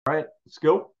All right, let's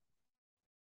go.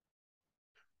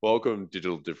 Welcome,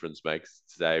 Digital Difference Makes.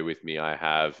 Today with me, I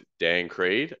have Dan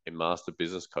Creed, a master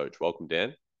business coach. Welcome,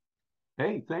 Dan.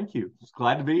 Hey, thank you. It's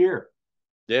glad to be here.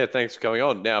 Yeah, thanks for coming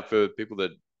on. Now, for people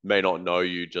that may not know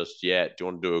you just yet, do you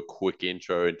want to do a quick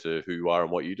intro into who you are and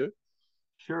what you do?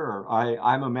 Sure.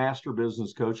 I'm a master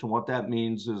business coach, and what that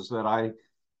means is that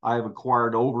I've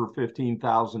acquired over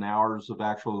 15,000 hours of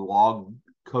actual log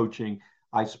coaching.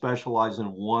 I specialize in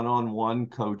one-on-one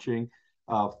coaching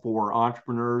for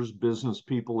entrepreneurs, business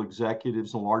people,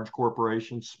 executives, and large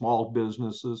corporations, small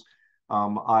businesses.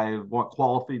 What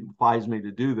qualifies me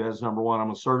to do that is number one,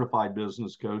 I'm a certified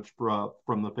business coach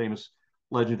from the famous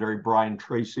legendary Brian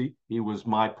Tracy. He was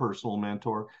my personal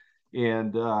mentor.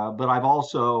 And but I've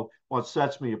also what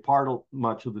sets me apart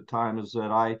much of the time is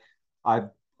that I've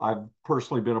I've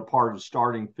personally been a part of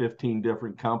starting 15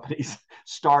 different companies,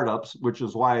 startups, which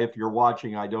is why if you're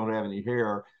watching, I don't have any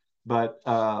hair, but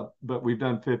we've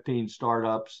done 15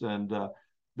 startups and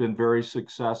been very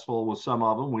successful with some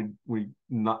of them. We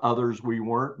others we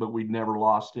weren't, but we never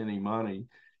lost any money.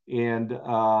 And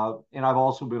I've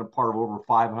also been a part of over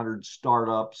 500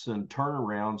 startups and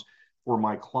turnarounds for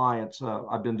my clients.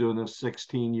 I've been doing this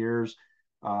 16 years.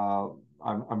 Uh,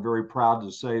 I'm very proud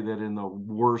to say that in the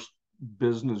worst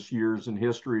business years in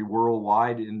history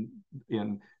worldwide in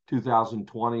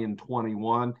 2020 and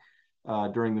 21,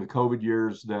 during the COVID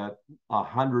years, that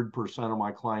 100% of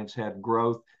my clients had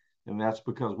growth. And that's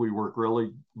because we work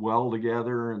really well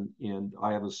together. And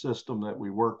I have a system that we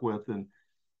work with. And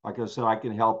like I said, I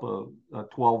can help a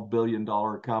 $12 billion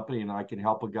company and I can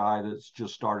help a guy that's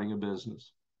just starting a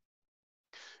business.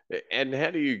 And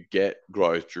how do you get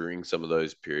growth during some of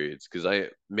those periods? Because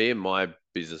me and my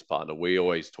business partner, we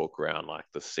always talk around like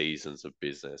the seasons of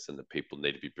business and that people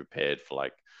need to be prepared for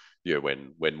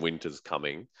when winter's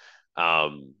coming.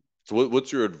 So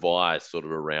what's your advice sort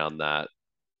of around that?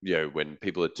 When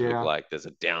people are typically Yeah, like, there's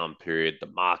a down period, the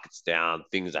market's down,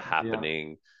 things are yeah.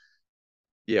 happening.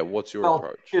 Yeah, what's your Well,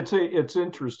 approach? it's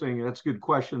interesting. That's a good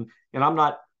question, and I'm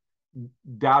not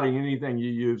doubting anything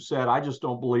you've said. I just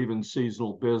don't believe in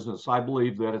seasonal business. I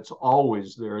believe that it's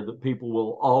always there, that people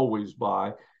will always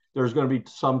buy. There's going to be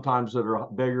some times that are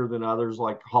bigger than others,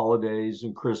 like holidays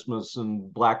and Christmas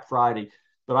and Black Friday.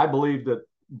 But I believe that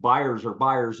buyers are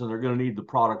buyers and they're going to need the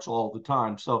products all the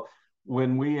time. So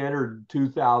when we entered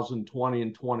 2020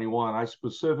 and 21, I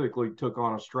specifically took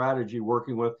on a strategy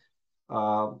working with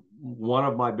one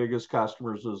of my biggest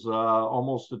customers is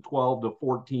almost a 12 to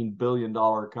 14 billion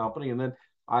dollar company, and then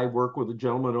I work with a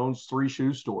gentleman who owns three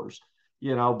shoe stores.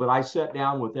 But I sat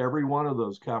down with every one of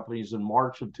those companies in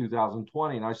March of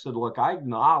 2020, and I said, "Look, I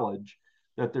acknowledge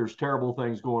that there's terrible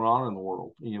things going on in the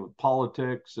world, with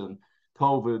politics and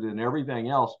COVID and everything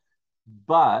else,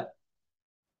 but."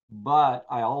 But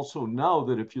I also know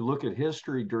that if you look at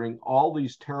history during all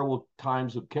these terrible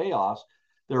times of chaos,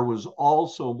 there was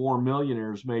also more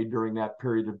millionaires made during that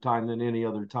period of time than any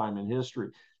other time in history.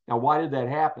 Now, why did that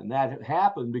happen? That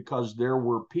happened because there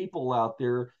were people out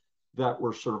there that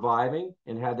were surviving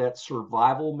and had that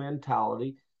survival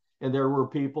mentality. And there were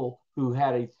people who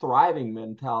had a thriving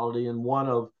mentality and one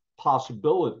of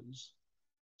possibilities.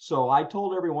 So I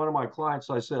told every one of my clients,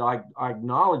 I said, I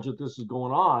acknowledge that this is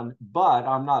going on, but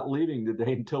I'm not leaving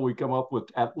today until we come up with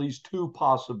at least two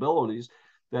possibilities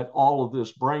that all of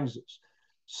this brings us.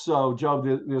 So, Joe,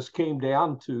 this came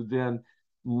down to then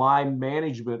my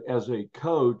management as a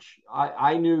coach.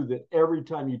 I knew that every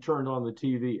time you turned on the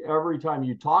TV, every time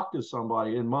you talked to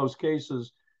somebody, in most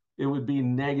cases, it would be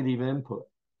negative input.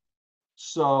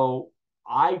 So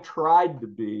I tried to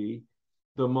be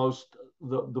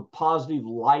the positive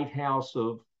lighthouse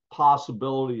of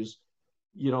possibilities,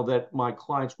 that my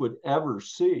clients would ever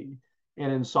see.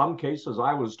 And in some cases,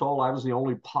 I was told I was the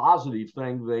only positive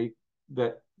thing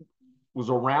that was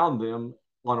around them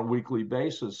on a weekly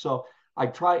basis. So I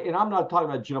try, and I'm not talking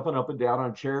about jumping up and down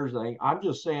on chairs thing. I'm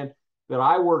just saying that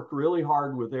I worked really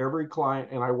hard with every client,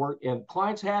 and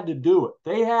clients had to do it.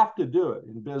 They have to do it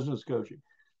in business coaching,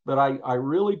 but I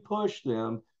really push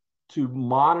them to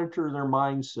monitor their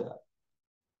mindset.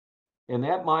 And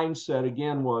that mindset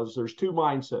again was there's two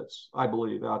mindsets I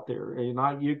believe out there,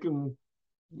 and you can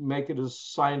make it as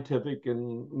scientific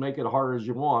and make it hard as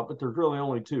you want, but there's really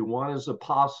only two. One is a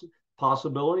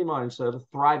possibility mindset, a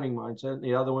thriving mindset, and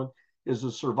the other one is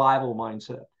a survival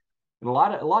mindset. And a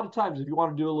lot of times, if you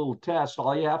want to do a little test,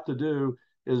 all you have to do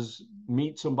is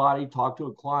meet somebody, talk to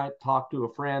a client, talk to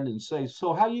a friend, and say,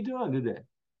 "So, how you doing today?"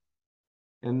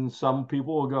 And some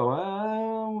people will go,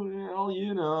 "Oh,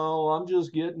 well, I'm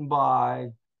just getting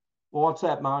by." Well, what's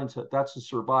that mindset? That's a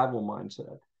survival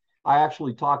mindset. I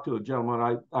actually talked to a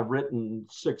gentleman. I've written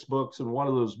 6 books, and one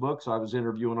of those books I was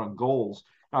interviewing on goals.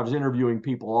 I was interviewing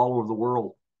people all over the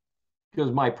world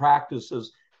because my practice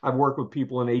is I've worked with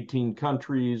people in 18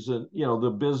 countries, and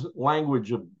the business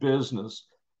language of business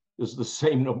is the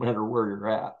same no matter where you're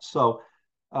at. So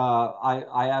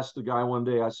I asked the guy one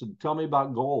day, I said, tell me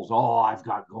about goals. Oh, I've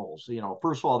got goals.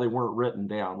 First of all, they weren't written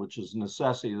down, which is a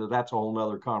necessity. That's a whole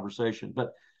nother conversation.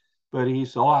 But he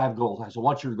said, oh, I have goals. I said,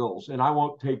 what's your goals? And I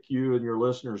won't take you and your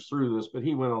listeners through this, but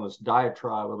he went on this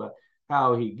diatribe about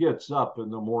how he gets up in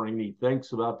the morning, he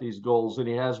thinks about these goals, and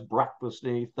he has breakfast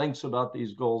and he thinks about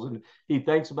these goals, and he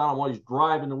thinks about them while he's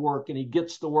driving to work, and he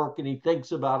gets to work and he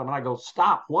thinks about them. And I go,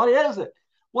 stop. What is it?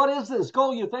 What is this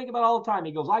goal you think about all the time?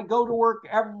 He goes, I go to work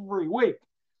every week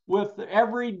with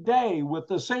every day with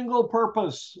the single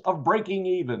purpose of breaking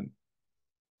even.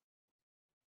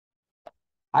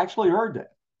 I actually heard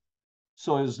that.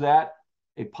 So is that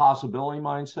a possibility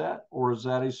mindset, or is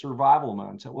that a survival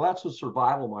mindset? Well, that's a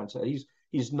survival mindset.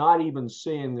 He's not even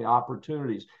seeing the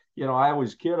opportunities. I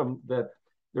always kid him that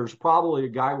there's probably a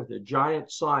guy with a giant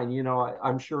sign.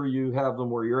 I'm sure you have them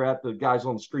where you're at, the guys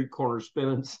on the street corner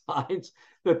spinning signs,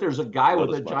 that there's a guy Not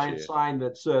with as a much giant here. sign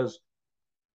that says,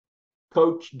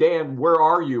 Coach Dan, where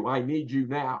are you? I need you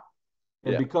now.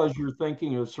 And Yeah. because you're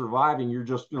thinking of surviving, you're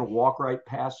just going to walk right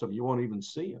past them. You won't even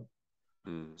see them.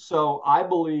 Mm. So I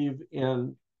believe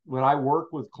in, when I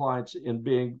work with clients, in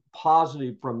being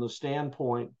positive from the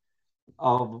standpoint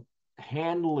of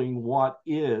handling what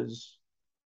is,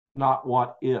 not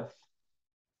what if.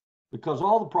 Because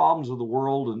all the problems of the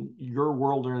world and your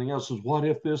world and everything else is, what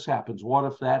if this happens? What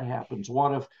if that happens?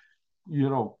 What if,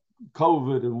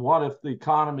 COVID, and what if the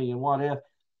economy, and what if?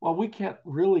 Well, we can't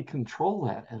really control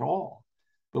that at all.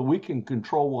 But we can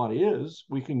control what is.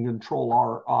 We can control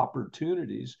our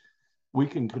opportunities. We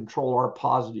can control our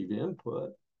positive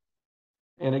input.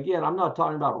 And again, I'm not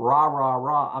talking about rah, rah,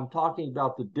 rah. I'm talking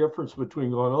about the difference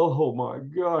between going, oh my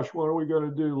gosh, what are we going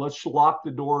to do? Let's lock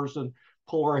the doors and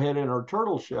pull our head in our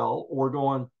turtle shell, or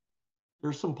going,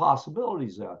 there's some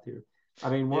possibilities out there. I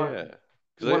mean, Yeah.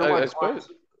 Because one of my I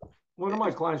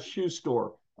suppose. clients, shoe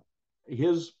store,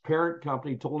 his parent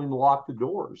company told him to lock the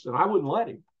doors, and I wouldn't let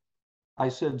him. I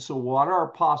said, so what are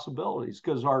our possibilities?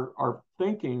 Because our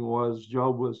thinking was,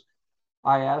 Job, was,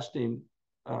 I asked him,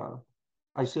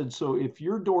 I said, so if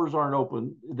your doors aren't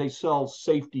open, they sell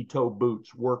safety toe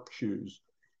boots, work shoes.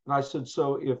 And I said,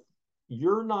 so if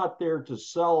you're not there to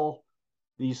sell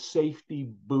these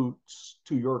safety boots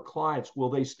to your clients, will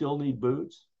they still need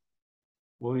boots?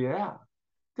 Well, yeah.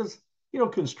 Because,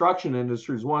 construction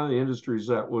industry is one of the industries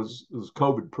that was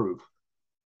COVID proof.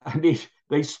 I mean,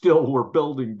 they still were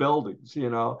building buildings.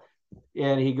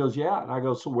 And he goes, yeah. And I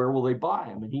go, so where will they buy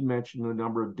them? And he mentioned a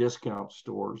number of discount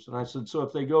stores. And I said, so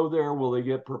if they go there, will they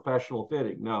get professional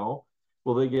fitting? No.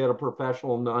 Will they get a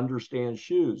professional to understand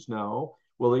shoes? No.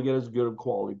 Will they get as good a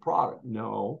quality product?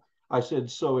 No. I said,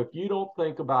 so if you don't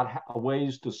think about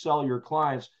ways to sell your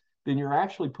clients, then you're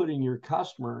actually putting your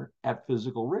customer at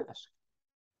physical risk.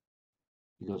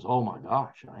 He goes, oh my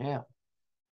gosh, I am.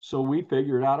 So we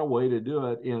figured out a way to do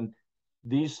it. And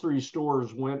these 3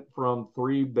 stores went from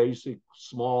 3 basic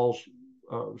small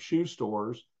shoe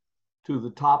stores to the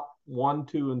top 1,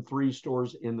 2, and 3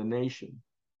 stores in the nation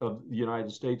of the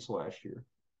United States last year,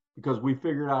 because we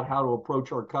figured out how to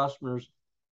approach our customers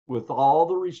with all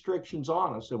the restrictions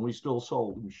on us, and we still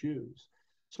sold them shoes.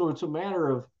 So it's a matter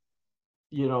of,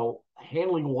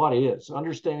 handling what is,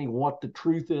 understanding what the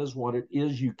truth is, what it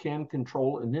is you can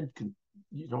control, and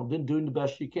then doing the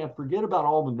best you can. Forget about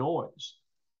all the noise.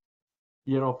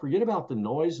 Forget about the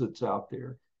noise that's out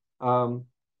there.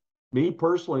 Me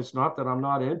personally, it's not that I'm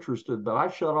not interested, but I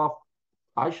shut off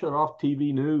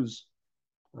TV news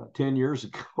 10 years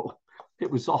ago. It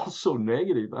was all so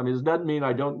negative. I mean, it doesn't mean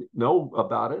I don't know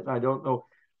about it. I don't know.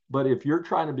 But if you're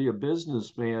trying to be a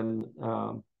businessman,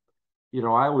 I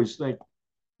always think,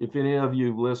 if any of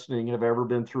you listening have ever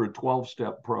been through a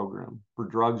 12-step program for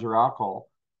drugs or alcohol,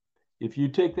 if you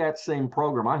take that same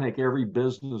program, I think every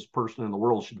business person in the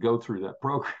world should go through that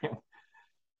program.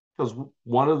 Because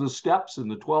one of the steps in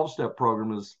the 12-step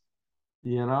program is,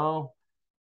 you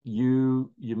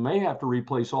may have to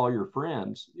replace all your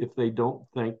friends if they don't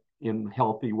think in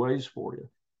healthy ways for you.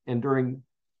 And during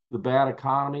the bad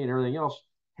economy and everything else,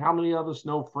 how many of us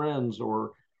know friends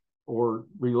or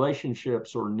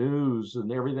relationships or news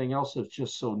and everything else that's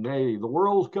just so negative? The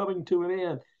world's coming to an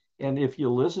end. And if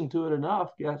you listen to it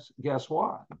enough, guess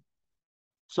what?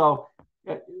 So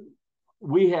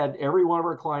we had, every one of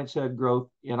our clients had growth,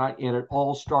 and it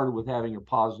all started with having a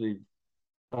positive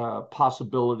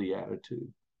possibility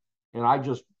attitude. And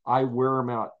I wear them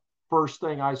out first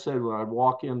thing I said when I'd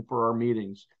walk in for our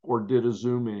meetings or did a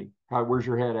Zoom meeting. Where's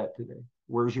your head at today?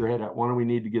 Where's your head at? When do we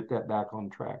need to get that back on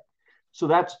track? So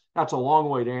that's a long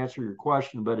way to answer your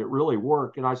question, but it really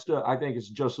worked. And I think it's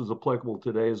just as applicable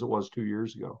today as it was 2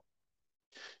 years ago.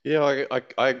 Yeah,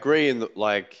 I agree. In that,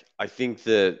 like, I think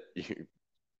that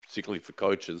particularly for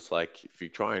coaches, like if you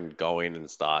try and go in and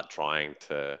start trying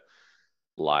to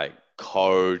like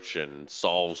coach and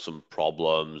solve some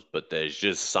problems, but there's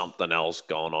just something else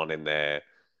going on in their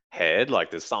head,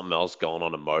 like there's something else going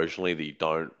on emotionally that you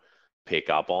don't pick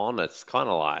up on, it's kind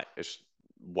of like it's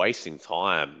wasting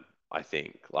time, I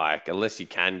think. Like unless you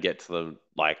can get to them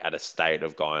like at a state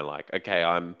of going like, okay,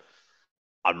 I'm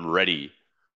ready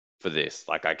for this.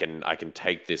 Like I can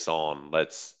take this on.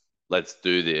 Let's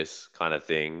do this kind of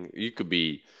thing. You could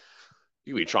be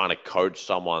trying to coach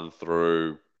someone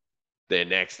through their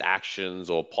next actions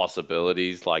or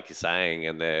possibilities, like you're saying,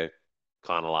 and they're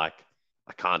kind of like,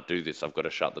 I can't do this. I've got to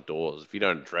shut the doors. If you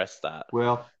don't address that,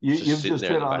 Well, it's just you've sitting just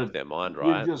there in hit the on back a of their mind, you've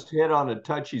right? just hit on a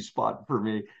touchy spot for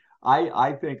me.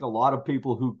 I think a lot of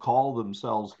people who call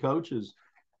themselves coaches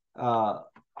uh,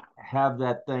 have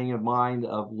that thing in mind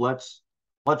of let's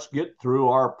get through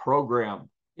our program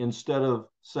instead of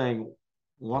saying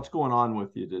what's going on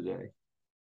with you today.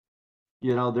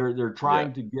 They're Yeah.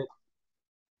 trying to get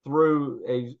through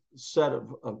a set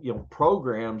of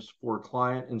programs for a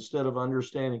client instead of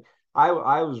understanding. I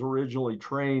was originally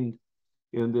trained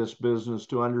in this business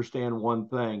to understand one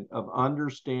thing of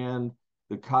understand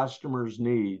the customer's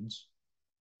needs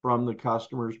from the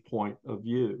customer's point of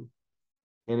view.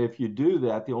 And if you do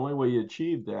that, the only way you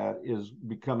achieve that is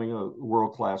becoming a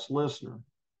world-class listener.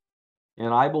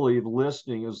 And I believe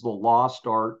listening is the lost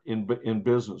art in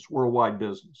business, worldwide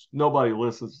business. Nobody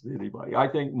listens to anybody. I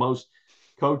think most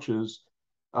coaches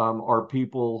are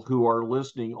people who are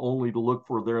listening only to look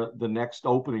for the next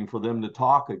opening for them to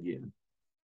talk again.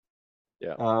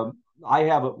 Yeah. I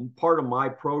have a part of my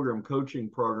program, coaching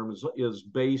program, is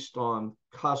based on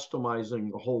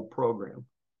customizing the whole program.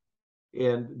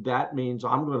 And that means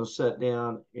I'm going to sit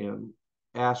down and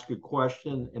ask a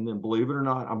question, and then believe it or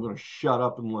not, I'm going to shut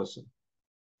up and listen.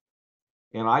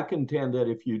 And I contend that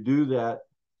if you do that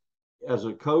as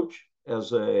a coach,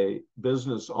 as a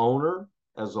business owner,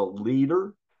 as a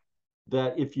leader,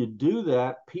 that if you do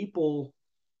that, people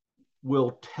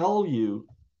will tell you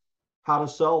how to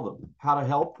sell them, how to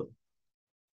help them.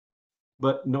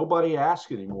 But nobody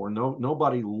asks anymore.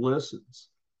 Nobody listens.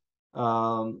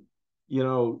 Um,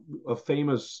 a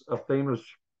famous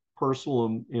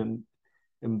person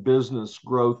in business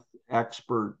growth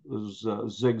expert was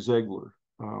Zig Ziglar.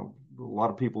 A lot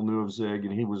of people knew of Zig,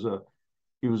 and he was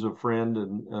a friend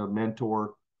and a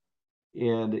mentor.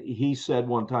 And he said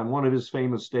one time, one of his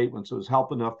famous statements was,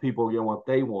 "Help enough people get what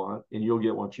they want, and you'll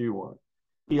get what you want."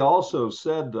 He also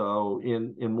said, though,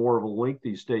 in more of a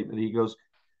lengthy statement, he goes,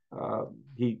 uh,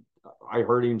 he I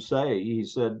heard him say, he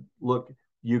said, "Look,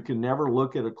 you can never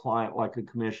look at a client like a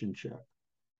commission check.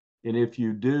 And if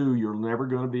you do, you're never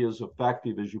going to be as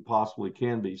effective as you possibly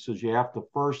can be." So you have to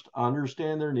first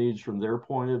understand their needs from their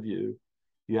point of view.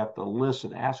 You have to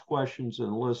listen, ask questions,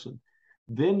 and listen.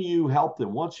 Then you help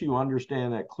them. Once you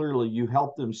understand that clearly, you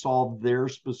help them solve their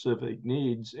specific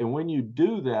needs. And when you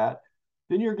do that,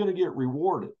 then you're going to get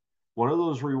rewarded. One of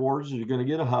those rewards is you're going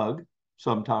to get a hug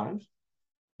sometimes.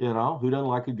 Who doesn't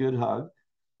like a good hug?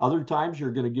 Other times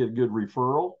you're going to get a good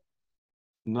referral.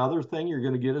 Another thing you're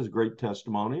going to get is a great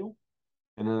testimonial.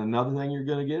 And then another thing you're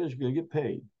going to get is you're going to get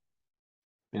paid.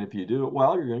 And if you do it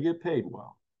well, you're going to get paid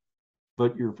well.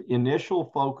 But your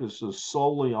initial focus is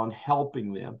solely on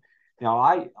helping them.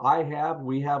 Now,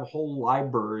 we have whole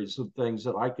libraries of things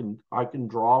that I can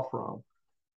draw from.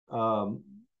 Um,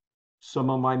 some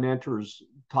of my mentors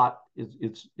taught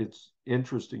it's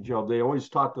interesting, Joe. They always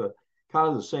taught the kind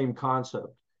of the same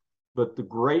concept, but the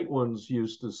great ones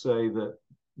used to say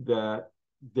that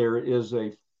there is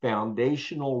a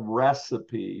foundational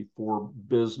recipe for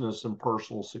business and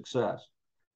personal success.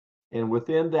 And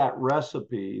within that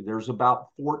recipe, there's about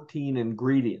 14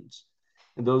 ingredients.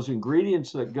 And those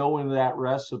ingredients that go into that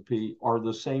recipe are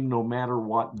the same no matter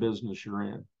what business you're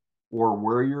in or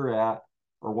where you're at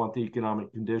or what the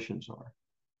economic conditions are.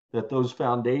 That those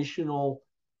foundational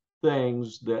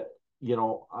things that,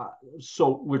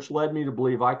 so which led me to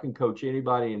believe I can coach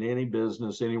anybody in any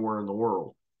business anywhere in the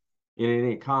world, in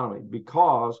any economy,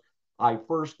 because I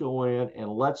first go in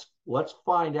and let's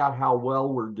find out how well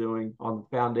we're doing on the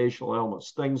foundational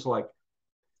elements, things like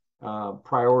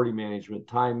priority management,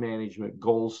 time management,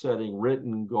 goal setting,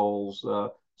 written goals,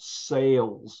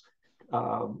 sales,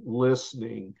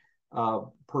 listening,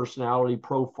 personality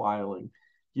profiling.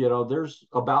 There's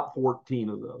about 14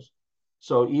 of those.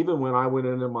 So even when I went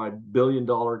into my $1 billion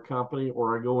company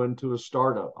or I go into a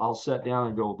startup, I'll sit down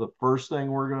and go, the first thing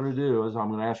we're going to do is I'm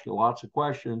going to ask you lots of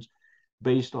questions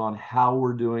based on how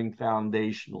we're doing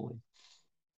foundationally.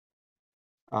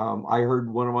 I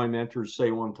heard one of my mentors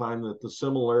say one time that the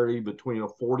similarity between a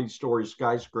 40-story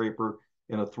skyscraper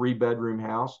and a 3-bedroom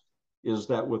house is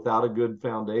that without a good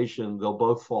foundation, they'll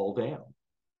both fall down.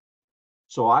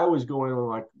 So I always go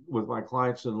in with my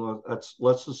clients and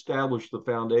let's establish the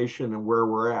foundation and where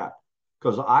we're at.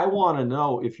 Because I want to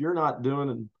know if you're not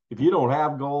doing, if you don't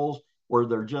have goals or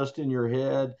they're just in your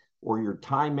head or your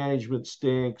time management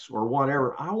stinks or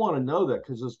whatever, I want to know that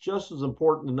because it's just as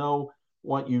important to know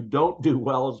what you don't do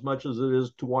well as much as it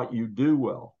is to what you do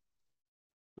well.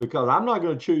 Because I'm not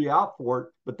going to chew you out for it,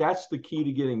 but that's the key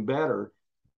to getting better.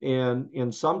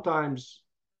 And sometimes,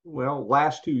 well,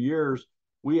 last 2 years,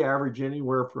 we average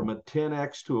anywhere from a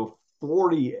 10x to a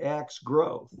 40x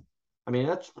growth. I mean,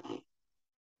 that's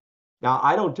now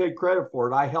I don't take credit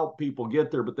for it. I help people get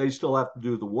there, but they still have to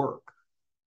do the work.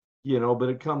 But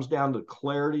it comes down to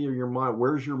clarity of your mind.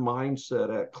 Where's your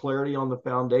mindset at? Clarity on the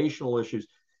foundational issues.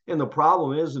 And the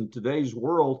problem is in today's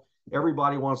world,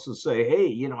 everybody wants to say,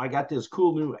 hey, I got this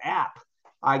cool new app.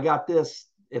 I got this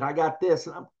and I got this.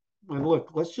 And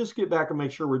look, let's just get back and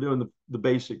make sure we're doing the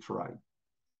basics right.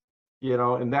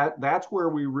 And that's where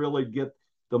we really get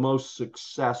the most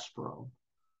success from,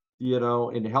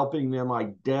 in helping them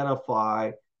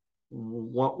identify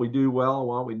what we do well and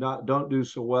what we don't do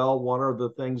so well. What are the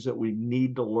things that we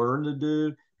need to learn to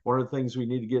do? What are the things we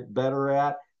need to get better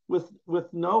at?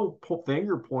 With no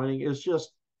finger pointing, it's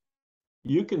just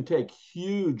you can take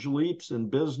huge leaps in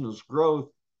business growth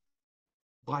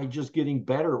by just getting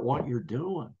better at what you're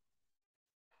doing.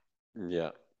 Yeah.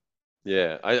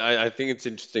 Yeah. I think it's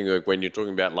interesting like when you're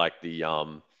talking about like the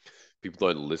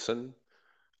people don't listen.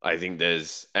 I think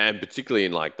there's, and particularly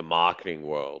in like the marketing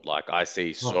world, like I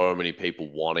see so many people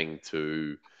wanting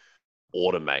to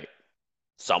automate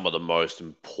some of the most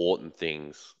important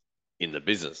things in the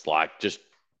business, like just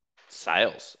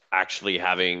sales, actually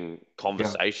having Yeah.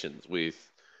 conversations with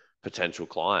potential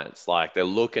clients. Like they're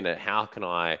looking at how can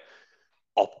I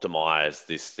optimize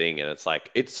this thing? And it's like,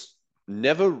 it's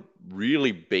never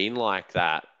really been like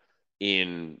that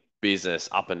in business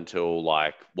up until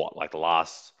like what, like the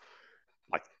last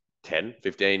like 10,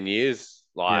 15 years.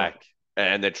 Yeah. Like,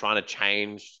 and they're trying to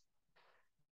change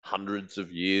hundreds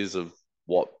of years of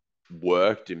what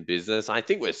worked in business. I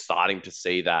think we're starting to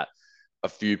see that a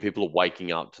few people are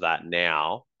waking up to that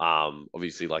now.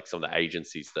 Obviously, like some of the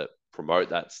agencies that promote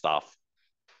that stuff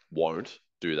won't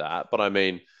do that. But I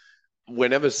mean,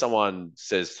 whenever someone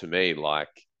says to me, like,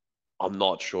 I'm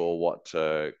not sure what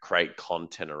to create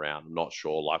content around, I'm not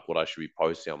sure like what I should be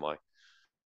posting, I'm like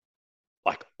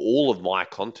all of my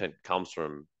content comes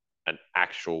from an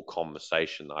actual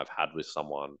conversation that I've had with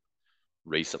someone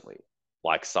recently,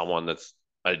 like someone that's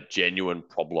a genuine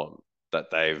problem that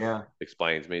they've Yeah.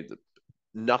 explained to me. That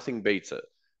nothing beats it.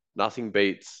 Nothing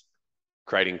beats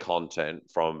creating content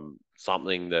from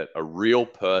something that a real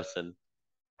person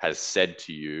has said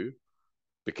to you,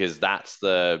 because that's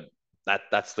the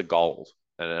gold.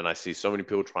 And I see so many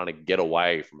people trying to get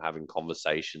away from having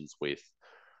conversations with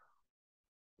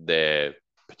their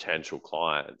potential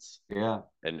clients Yeah.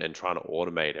 and trying to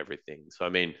automate everything. So I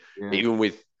mean, Yeah. even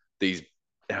with these,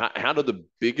 how do the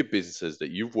bigger businesses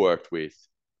that you've worked with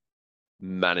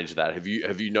manage that? Have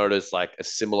you noticed like a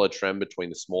similar trend between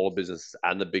the smaller businesses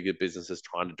and the bigger businesses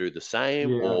trying to do the same,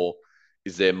 Yeah. or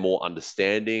is there more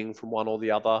understanding from one or the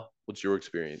other? What's your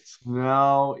experience?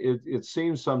 No, it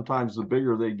seems sometimes the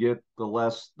bigger they get,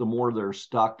 the more they're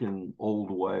stuck in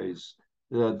old ways.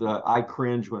 I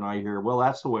cringe when I hear, well,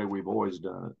 that's the way we've always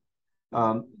done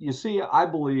it. You see, I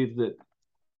believe that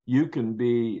you can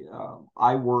be.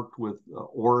 I worked with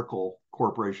Oracle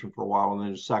Corporation for a while, and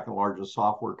they're the second largest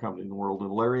software company in the world.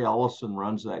 And Larry Ellison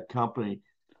runs that company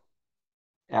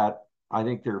at, I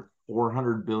think they're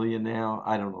 400 billion now.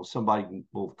 I don't know. Somebody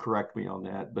will correct me on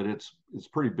that, but it's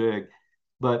pretty big.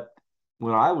 But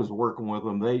when I was working with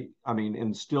them, I mean,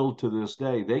 and still to this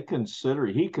day, he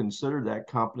considered that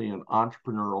company an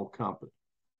entrepreneurial company.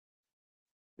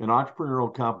 An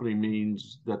entrepreneurial company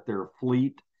means that they're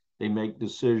fleet, they make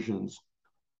decisions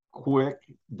quick,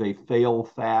 they fail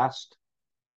fast,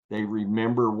 they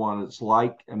remember what it's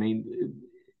like. I mean,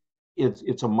 it's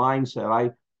a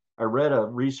mindset. I read a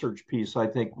research piece, I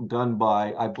think, done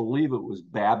by, I believe it was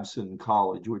Babson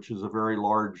College, which is a very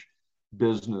large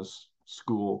business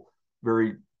school,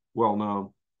 very well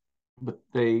known. But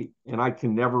and I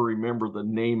can never remember the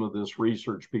name of this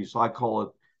research piece. I call it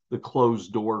the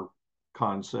closed door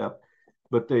concept.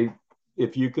 But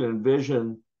if you can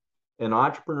envision an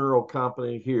entrepreneurial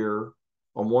company here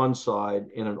on one side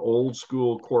and an old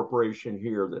school corporation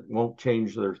here that won't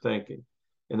change their thinking.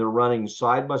 And they're running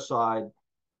side by side,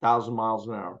 1,000 miles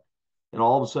an hour. And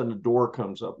all of a sudden, a door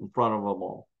comes up in front of them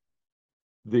all.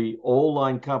 The old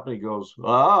line company goes,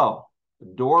 oh, the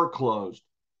door closed.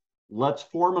 Let's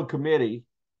form a committee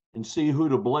and see who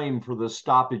to blame for this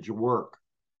stoppage of work.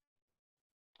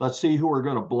 Let's see who we're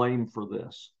going to blame for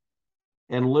this.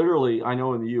 And literally, I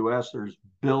know in the US, there's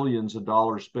billions of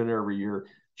dollars spent every year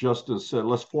just to say,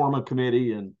 let's form a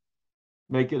committee and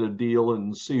make it a deal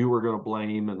and see who we're going to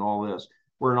blame and all this.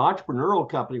 Where an entrepreneurial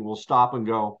company will stop and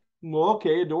go, well,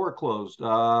 okay, a door closed.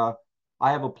 I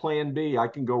have a plan B. I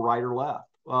can go right or left.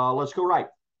 Let's go right.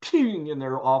 And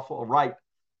they're off right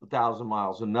 1,000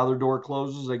 miles. Another door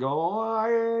closes. They go, oh,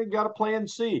 I got a plan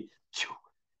C.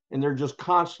 And they're just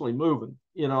constantly moving,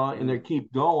 and they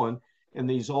keep going. And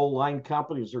these old line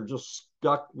companies are just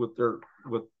stuck with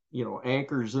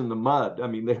anchors in the mud. I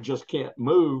mean, they just can't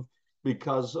move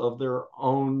because of their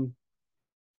own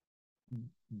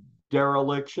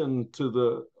dereliction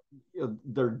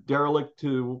they're derelict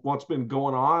to what's been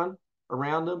going on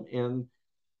around them,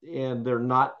 and they're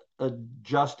not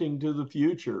adjusting to the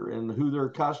future and who their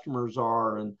customers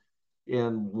are and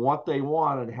what they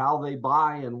want and how they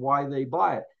buy and why they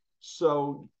buy it.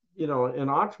 So,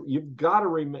 you've got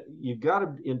to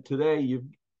in today,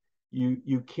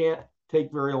 you can't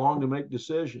take very long to make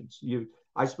decisions.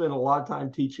 I spend a lot of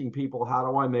time teaching people, how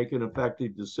do I make an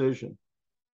effective decision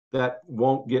that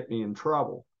won't get me in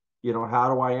trouble?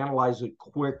 How do I analyze it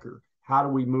quicker? How do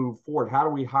we move forward? How do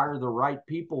we hire the right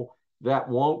people that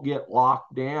won't get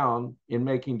locked down in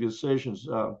making decisions?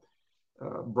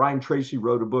 Brian Tracy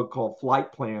wrote a book called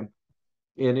Flight Plan,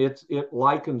 and it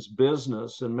likens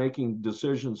business and making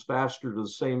decisions faster to the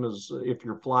same as if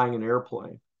you're flying an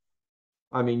airplane.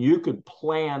 I mean, you could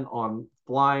plan on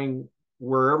flying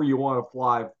wherever you want to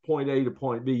fly, point A to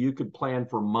point B. You could plan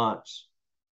for months.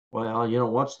 Well,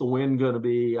 what's the wind going to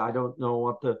be? I don't know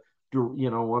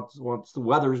what's the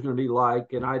weather's going to be like,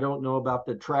 and I don't know about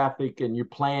the traffic. And you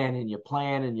plan and you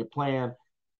plan and you plan,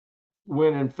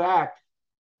 when in fact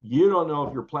you don't know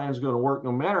if your plan is going to work,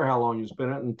 no matter how long you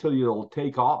spend it, until you'll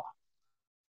take off,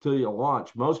 till you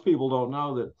launch. Most people don't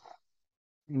know that.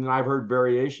 And I've heard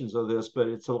variations of this, but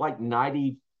it's like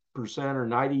 90% or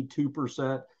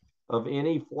 92% of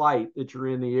any flight that you're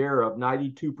in the air of,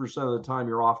 92% of the time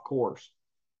you're off course.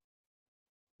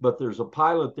 But there's a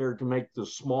pilot there to make the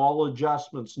small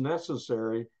adjustments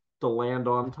necessary to land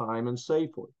on time and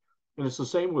safely. And it's the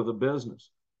same with a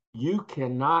business. You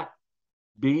cannot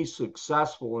be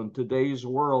successful in today's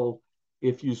world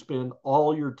if you spend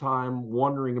all your time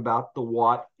wondering about the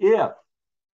what if.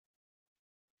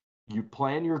 You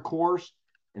plan your course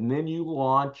and then you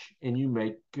launch and you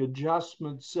make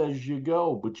adjustments as you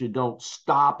go, but you don't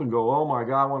stop and go, oh my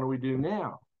God, what do we do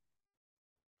now?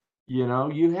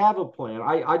 You have a plan.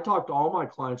 I talk to all my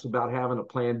clients about having a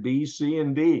plan B, C,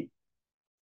 and D.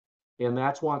 And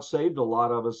that's what saved a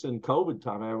lot of us in COVID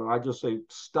time. I just say,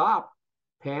 stop,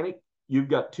 panic. You've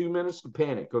got 2 minutes to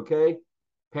panic, okay?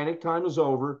 Panic time is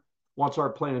over. What's our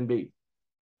plan B?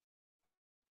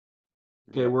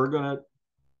 Okay,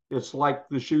 it's like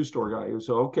the shoe store guy who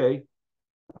said, okay,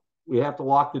 we have to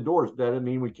lock the doors. That doesn't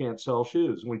mean we can't sell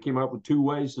shoes. And we came up with 2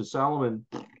 ways to sell them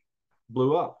and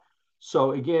blew up.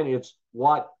 So again, it's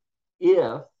what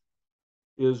if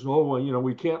is,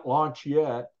 we can't launch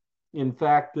yet. In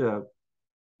fact,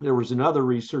 there was another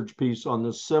research piece on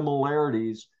the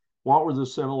similarities. What were the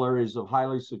similarities of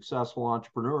highly successful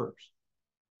entrepreneurs?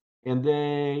 And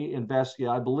they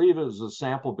investigated, I believe it was a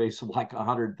sample base of like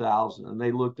 100,000. And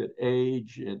they looked at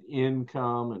age and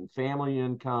income and family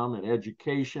income and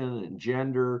education and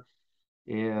gender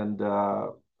and,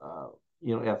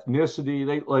 ethnicity.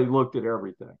 They looked at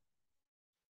everything.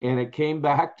 And it came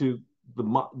back to the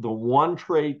one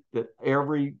trait that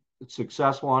every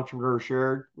successful entrepreneur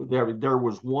shared. There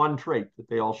was one trait that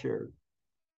they all shared.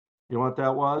 You know what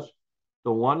that was?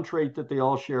 The one trait that they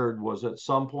all shared was at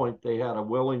some point they had a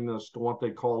willingness to what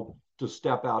they called to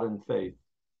step out in faith.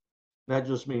 That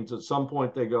just means at some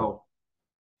point they go,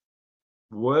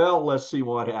 well, let's see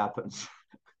what happens.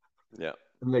 Yeah.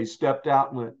 And they stepped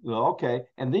out and went, okay.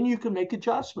 And then you can make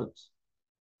adjustments.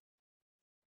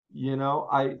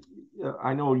 I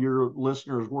know your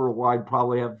listeners worldwide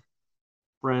probably have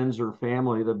friends or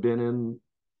family that have been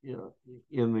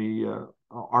in the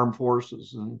armed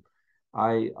forces, and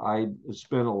I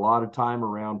spent a lot of time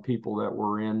around people that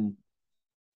were in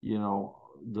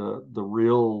the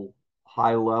real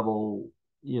high level,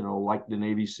 like the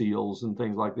Navy SEALs and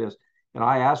things like this. And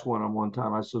I asked one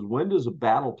time, I said, when does a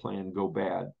battle plan go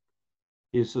bad?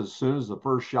 He says, as soon as the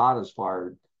first shot is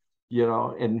fired,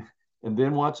 and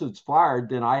then once it's fired,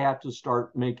 then I have to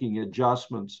start making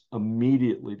adjustments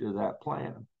immediately to that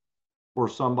plan or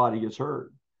somebody gets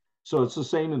hurt. So it's the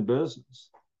same in business,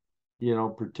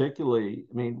 particularly,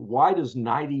 I mean, why does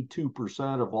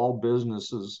 92% of all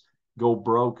businesses go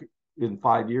broke in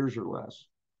 5 years or less?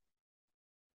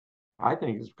 I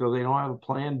think it's because they don't have a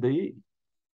plan B.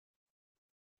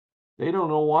 They don't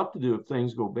know what to do if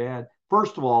things go bad.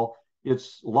 First of all, a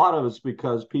lot of it's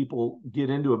because people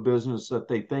get into a business that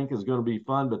they think is going to be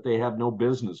fun, but they have no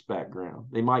business background.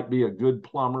 They might be a good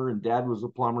plumber, and dad was a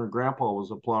plumber, and grandpa was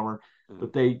a plumber,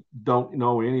 but they don't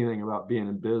know anything about being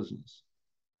in business.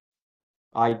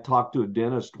 I talked to a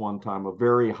dentist one time, a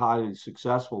very highly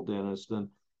successful dentist, and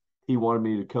he wanted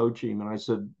me to coach him. And I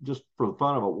said, just for the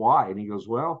fun of it, why? And he goes,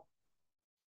 well,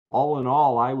 all in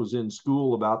all, I was in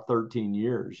school about 13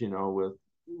 years,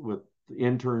 with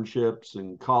internships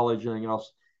and college and everything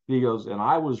else. He goes, and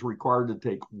I was required to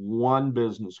take one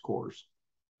business course.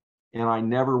 And I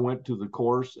never went to the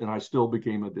course, and I still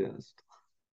became a dentist.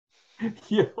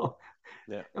 Yeah.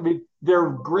 I mean, they're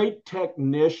great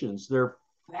technicians. They're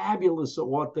fabulous at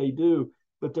what they do,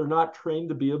 but they're not trained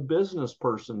to be a business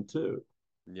person too.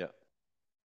 Yeah.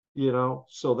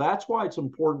 So that's why it's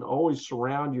important to always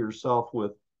surround yourself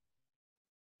with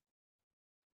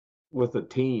a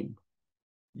team,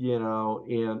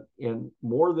 and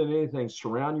more than anything,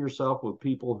 surround yourself with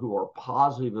people who are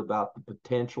positive about the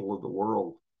potential of the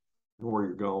world and where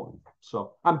you're going.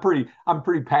 So I'm pretty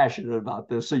passionate about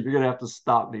this. So you're gonna have to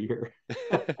stop me here.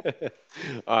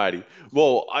 Alrighty.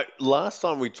 Well, last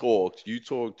time we talked, you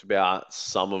talked about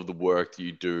some of the work that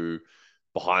you do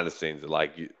behind the scenes.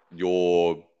 Like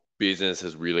your business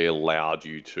has really allowed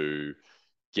you to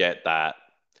get that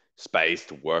space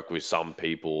to work with some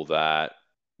people that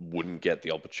wouldn't get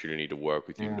the opportunity to work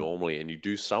with you normally. And you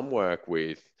do some work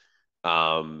with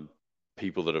um,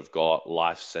 people that have got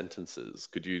life sentences.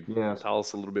 Could you tell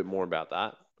us a little bit more about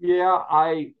that? Yeah,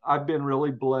 I've been really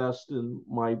blessed, and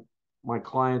my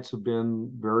clients have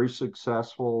been very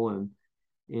successful,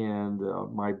 and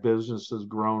my business has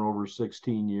grown over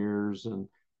 16 years, and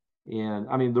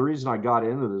I mean the reason I got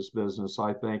into this business,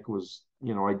 I think, was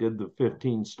I did the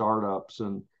 15 startups,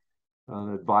 and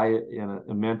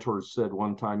a mentor said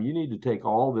one time, you need to take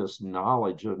all this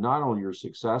knowledge of not only your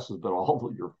successes but all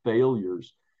of your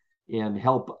failures and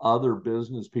help other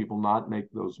business people not make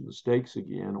those mistakes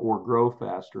again or grow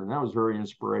faster. And that was very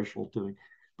inspirational to me.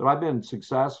 But I've been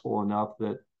successful enough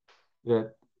that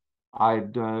try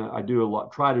to do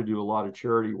a lot of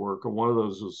charity work. And one of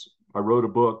those is I wrote a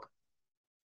book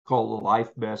called The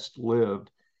Life Best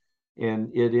Lived,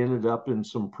 and it ended up in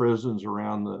some prisons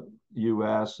around the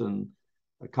U.S. and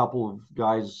a couple of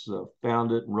guys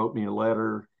found it and wrote me a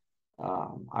letter.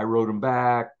 I wrote them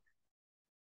back.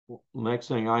 Next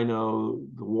thing I know,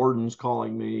 the warden's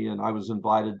calling me, and I was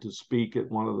invited to speak at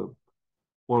one of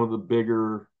the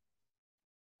bigger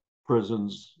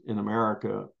prisons in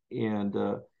America. And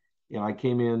I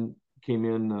came in.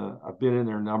 I've been in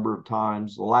there a number of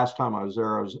times. The last time I was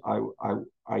there,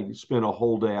 I spent a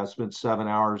whole day. I spent 7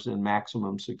 hours in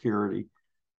maximum security,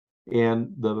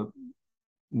 and the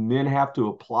men have to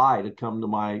apply to come to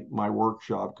my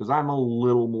workshop because I'm a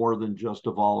little more than just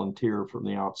a volunteer from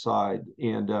the outside.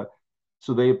 And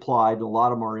so they applied. A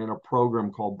lot of them are in a program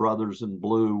called Brothers in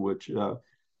Blue, which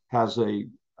has a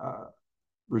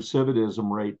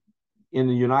recidivism rate. In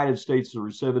the United States, the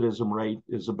recidivism rate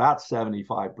is about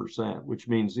 75%, which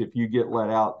means if you get let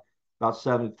out, about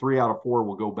 3 out of 4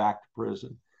 will go back to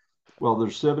prison. Well, the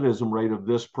recidivism rate of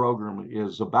this program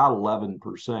is about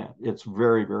 11%. It's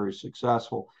very, very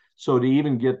successful. So to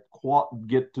even get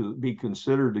to be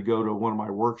considered to go to one of my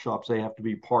workshops, they have to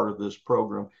be part of this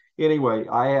program. Anyway,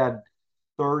 I had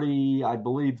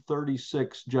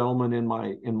 36 gentlemen in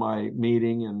my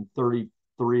meeting, and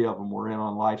 33 of them were in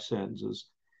on life sentences.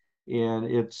 And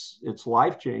it's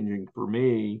life changing for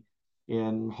me,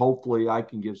 and hopefully I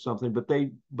can give something. But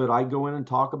I go in and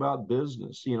talk about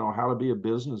business, how to be a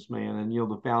businessman, and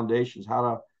the foundations,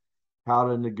 how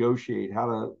to negotiate,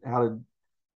 how to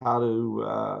have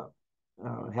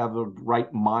the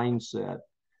right mindset.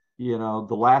 The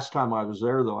last time I was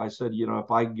there, though, I said,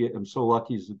 if I'm so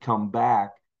lucky as to come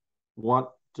back,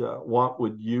 what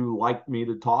would you like me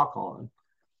to talk on?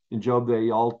 And Job,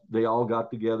 they all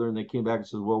got together and they came back and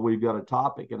said, well, we've got a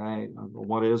topic. And I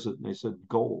what is it? And they said,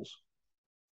 goals.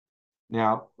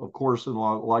 Now, of course, a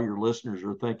lot of your listeners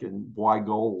are thinking, why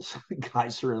goals?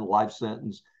 Guys are in a life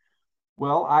sentence.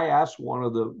 Well, I asked one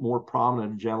of the more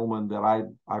prominent gentlemen that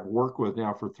I've worked with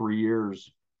now for 3 years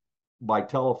by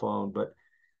telephone, but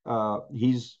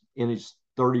he's in his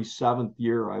 37th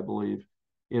year, I believe.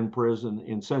 in prison.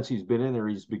 And since he's been in there,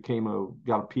 he's got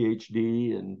a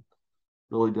PhD and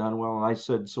really done well. And I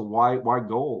said, so why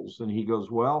goals? And he goes,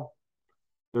 well,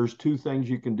 there's two things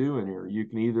you can do in here. You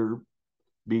can either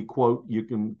be, quote, you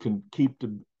can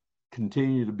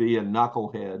continue to be a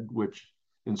knucklehead, which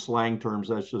in slang terms,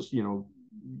 that's just,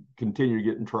 continue to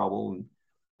get in trouble and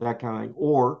that kind of thing.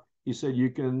 Or he said, you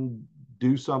can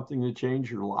do something to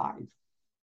change your life.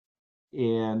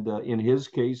 And in his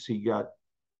case, he got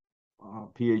a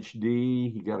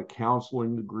PhD, he got a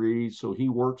counseling degree. So he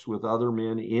works with other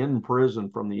men in prison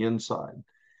from the inside,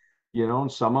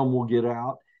 and some of them will get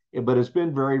out, but it's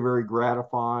been very, very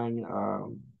gratifying.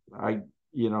 I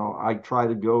try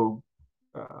to go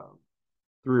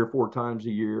 3 or 4 times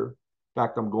a year. In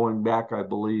fact, I'm going back, I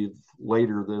believe,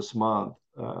 later this month.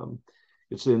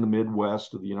 It's in the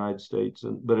Midwest of the United States,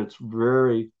 but it's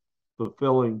very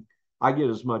fulfilling. I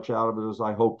get as much out of it as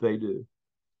I hope they do.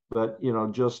 But,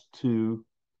 just to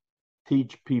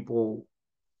teach people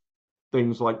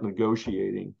things like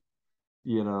negotiating,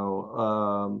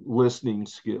 listening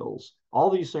skills. All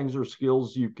these things are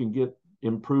skills you can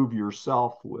improve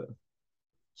yourself with.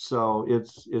 So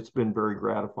it's been very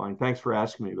gratifying. Thanks for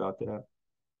asking me about that.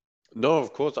 No,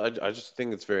 of course. I just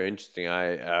think it's very interesting.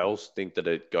 I also think that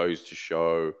it goes to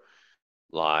show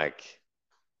like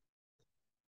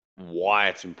why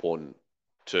it's important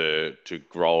to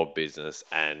grow a business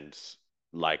and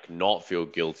like not feel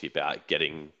guilty about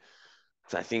getting.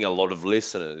 'Cause I think a lot of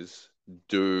listeners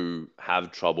do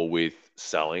have trouble with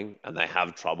selling, and they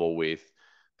have trouble with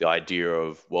the idea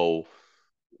of, well,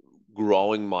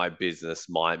 growing my business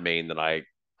might mean that I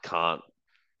can't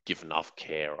give enough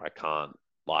care. I can't,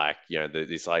 like,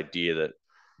 this idea that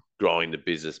growing the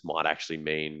business might actually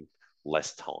mean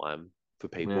less time for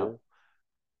Yeah. people.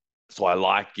 So I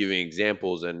like giving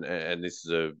examples, and this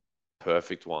is a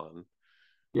perfect one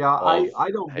Yeah, of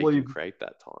I don't how you can believe, create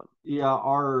that time. yeah,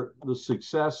 the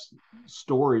success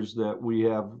stories that we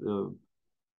have,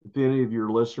 if any of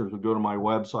your listeners would go to my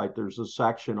website, there's a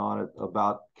section on it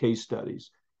about case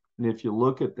studies. And if you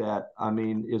look at that, I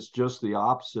mean, it's just the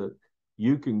opposite.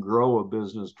 You can grow a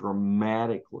business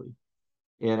dramatically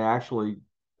and actually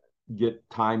get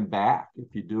time back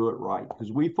if you do it right. Because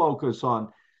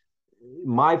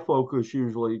my focus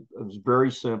usually is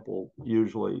very simple,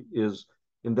 usually is,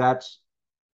 and that's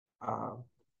uh,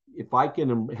 if I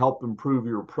can help improve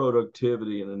your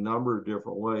productivity in a number of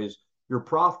different ways, your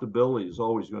profitability is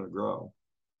always going to grow.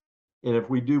 And if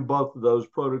we do both of those,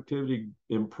 productivity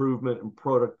improvement and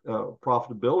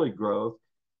profitability growth,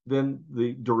 then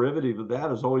the derivative of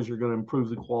that is always you're going to improve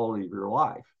the quality of your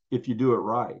life if you do it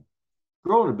right.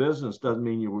 Growing a business doesn't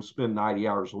mean you will spend 90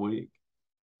 hours a week.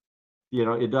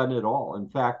 It doesn't at all. In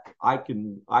fact, I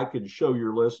can show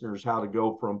your listeners how to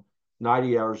go from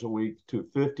 90 hours a week to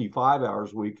 55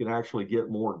 hours a week and actually get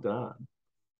more done.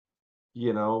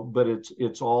 But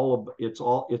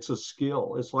it's a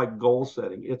skill. It's like goal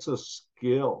setting. It's a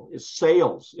skill. It's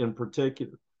sales in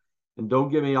particular. And don't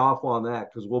get me off on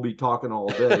that because we'll be talking all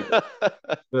day.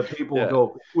 But people Yeah.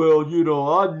 go, well,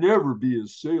 I'd never be a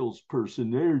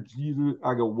salesperson.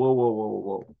 I go, whoa, whoa, whoa,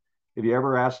 whoa. Have you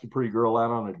ever asked a pretty girl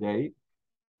out on a date?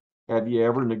 Have you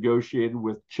ever negotiated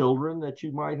with children that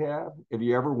you might have? Have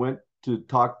you ever went to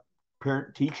talk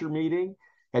parent teacher meeting?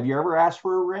 Have you ever asked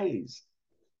for a raise?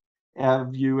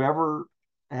 Have you ever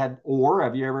had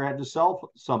to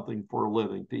sell something for a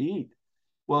living to eat?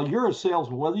 Well, you're a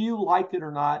salesman. Whether you like it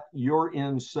or not, you're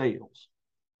in sales.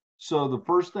 So the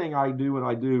first thing I do when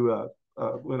I do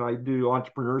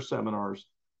entrepreneur seminars,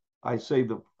 I say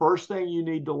the first thing you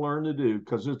need to learn to do,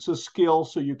 because it's a skill,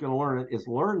 so you can learn it, is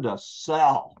learn to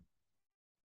sell.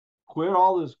 Quit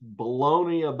all this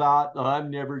baloney about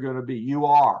I'm never going to be. You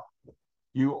are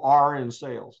in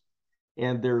sales,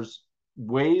 and there's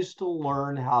ways to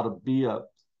learn how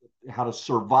to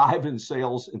survive in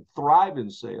sales and thrive in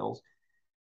sales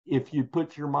if you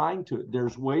put your mind to it.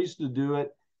 There's ways to do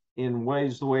it in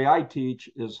ways. The way I teach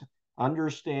is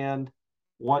understand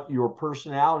what your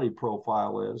personality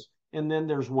profile is, and then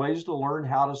there's ways to learn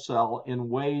how to sell in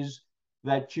ways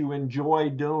that you enjoy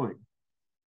doing.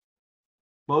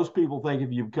 Most people think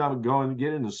if you go and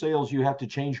get into sales, you have to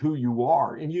change who you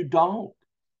are, and you don't.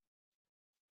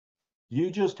 You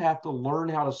just have to learn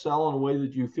how to sell in a way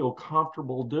that you feel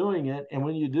comfortable doing it. And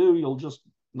when you do, you'll just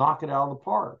knock it out of the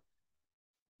park.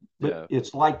 But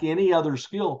it's like any other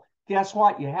skill. Guess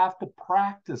what? You have to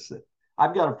practice it.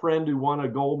 I've got a friend who won a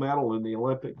gold medal in the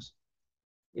Olympics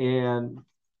and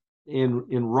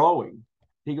in rowing.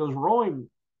 He goes, rowing,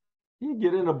 you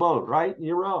get in a boat, right? And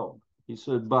you row. He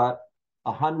said, but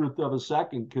 100th of a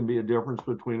second can be a difference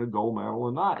between a gold medal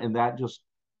and not. And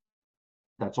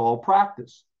that's all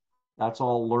practice. That's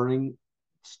all learning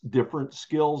different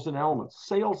skills and elements.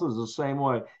 Sales is the same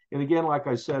way. And again, like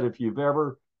I said, if you've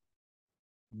ever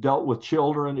dealt with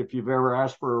children, if you've ever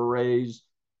asked for a raise,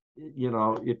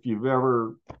 if you've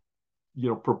ever,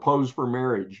 proposed for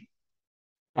marriage,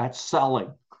 that's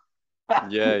selling.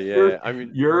 Yeah, you're yeah. I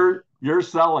mean, you're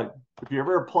selling. If you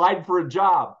ever applied for a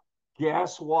job,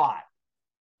 guess what?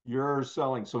 You're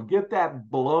selling. So get that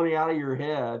baloney out of your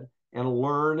head and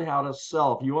learn how to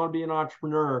sell. If you want to be an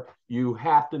entrepreneur, you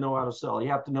have to know how to sell. You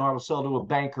have to know how to sell to a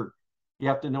banker. You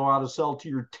have to know how to sell to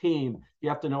your team. You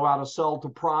have to know how to sell to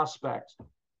prospects.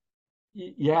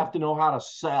 You have to know how to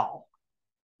sell.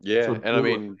 yeah, So and I do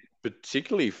it. mean,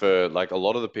 particularly for like a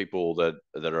lot of the people that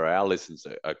are our listeners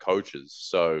are coaches.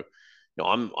 So,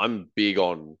 I'm big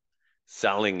on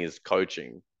selling is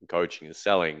coaching, coaching is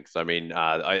selling. Because I mean,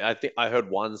 I think I heard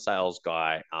one sales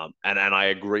guy, and I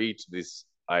agree to this.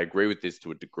 I agree with this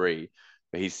to a degree.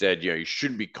 But he said, you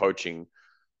shouldn't be coaching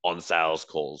on sales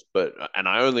calls. And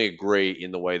I only agree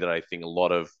in the way that I think a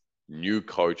lot of new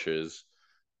coaches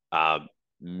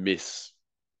miss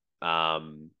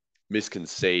um,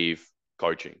 misconceive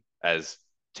coaching as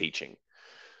teaching.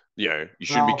 You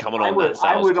shouldn't be Well, coming I on would that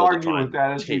I sales would call to argue try with and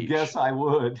that, as you teach. guess I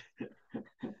would.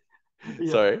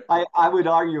 Sorry. I would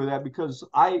argue with that because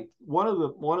I one of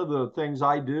the things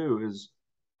I do is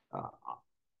uh,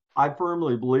 I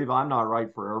firmly believe I'm not right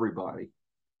for everybody.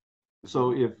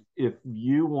 So Mm-hmm. if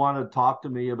you want to talk to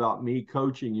me about me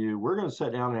coaching you, we're going to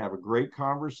sit down and have a great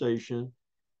conversation.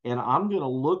 And I'm going to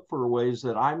look for ways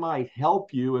that I might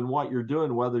help you in what you're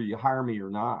doing, whether you hire me or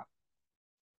not.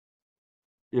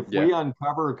 If Yeah. we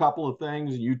uncover a couple of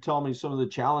things and you tell me some of the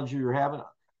challenges you're having,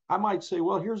 I might say,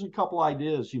 well, here's a couple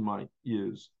ideas you might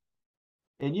use.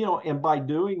 And and by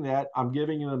doing that, I'm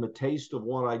giving them a taste of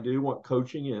what I do, what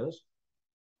coaching is,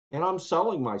 and I'm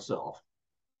selling myself.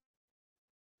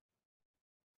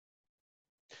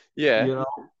 Yeah. You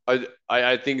know,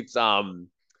 I think it's that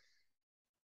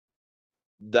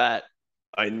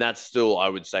I mean that still I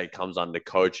would say comes under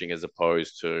coaching as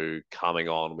opposed to coming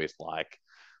on with like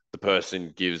the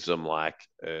person gives them like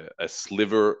a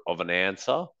sliver of an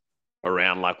answer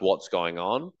around like what's going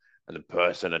on, and the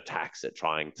person attacks it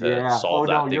trying to yeah. Oh solve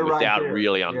no, that thing you're right without there.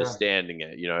 really Yeah, understanding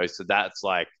it. So that's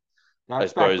like I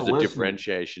that's back to suppose the listening.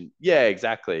 differentiation. Yeah,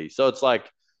 exactly. So it's like,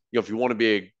 if you want to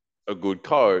be a good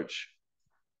coach,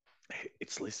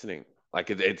 it's listening. Like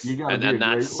You it's got to and be a and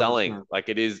that's great selling. listener. Like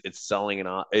it's selling and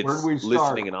Where do it's we start?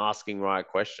 listening and asking right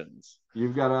questions.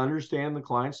 You've got to understand the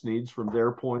client's needs from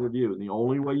their point of view. And the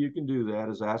only way you can do that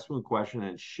is ask them a question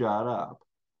and shut up.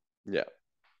 Yeah.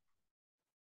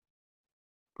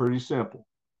 Pretty simple,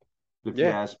 if you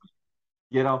Yeah. ask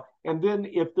me. And then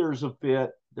if there's a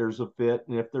fit, there's a fit.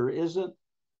 And if there isn't,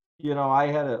 I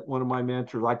had one of my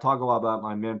mentors. I talk a lot about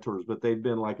my mentors, but they've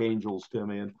been like angels to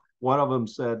me. And one of them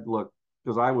said, look,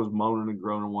 because I was moaning and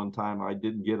groaning one time, I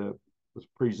didn't get this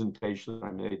presentation I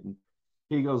made. And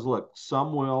he goes, look,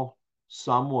 some will,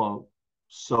 some won't.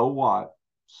 So what?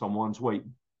 Someone's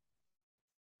waiting.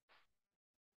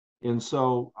 And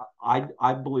so I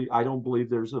don't believe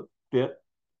there's a fit.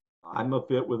 I'm a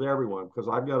fit with everyone because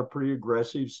I've got a pretty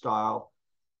aggressive style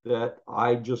that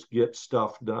I just get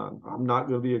stuff done. I'm not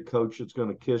going to be a coach that's going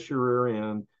to kiss your rear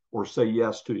end or say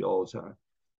yes to you all the time.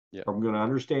 Yeah. I'm going to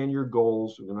understand your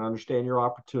goals. I'm going to understand your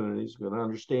opportunities. I'm going to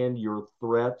understand your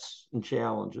threats and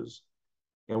challenges.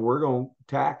 And we're going to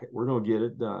attack it. We're going to get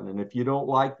it done. And if you don't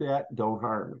like that, don't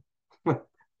hire me.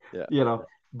 Yeah. you know,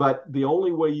 but the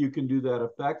only way you can do that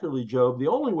effectively, Job, the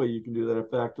only way you can do that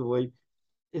effectively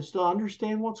is to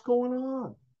understand what's going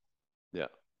on. Yeah.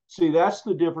 See, that's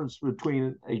the difference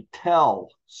between a tell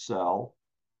sell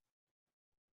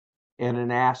and an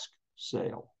ask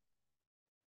sale.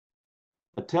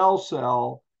 A tell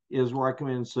sell is where I come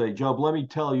in and say, Job, let me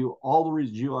tell you all the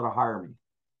reasons you ought to hire me.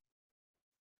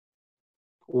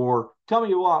 Or tell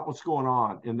me what's going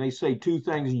on. And they say two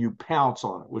things and you pounce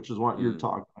on it, which is what you're Mm.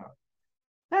 talking about.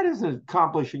 That isn't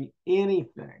accomplishing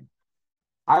anything.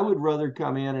 I would rather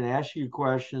come in and ask you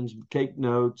questions, take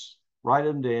notes, write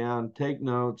them down, take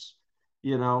notes,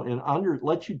 and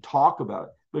let you talk about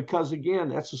it. Because again,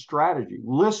 that's a strategy.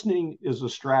 Listening is a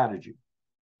strategy.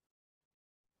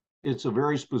 It's a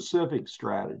very specific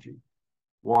strategy.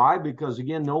 Why? Because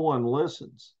again, no one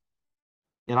listens.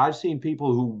 And I've seen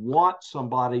people who want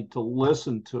somebody to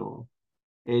listen to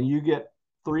them. And you get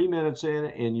 3 minutes in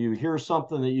and you hear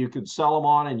something that you could sell them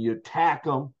on and you attack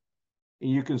them. And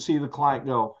you can see the client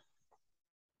go,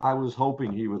 I was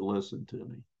hoping he would listen to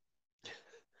me.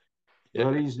 Yeah.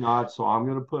 But he's not. So I'm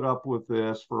going to put up with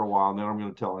this for a while and then I'm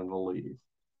going to tell him to leave.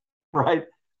 Right. I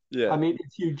Yeah. mean,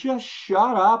 if you just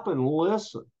shut up and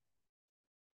listen,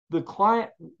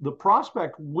 the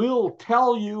prospect will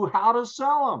tell you how to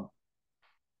sell them.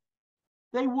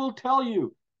 They will tell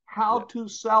you how to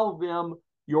sell them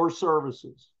your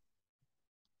services.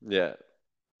 Yeah.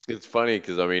 It's funny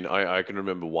because I mean, I can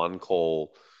remember one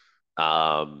call,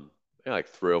 like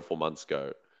 3 or 4 months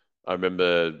ago. I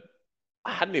remember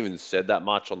I hadn't even said that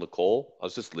much on the call. I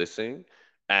was just listening,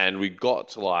 and we got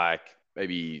to like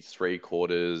maybe three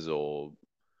quarters of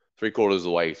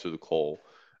the way through the call,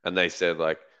 and they said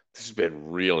like, "This has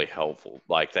been really helpful.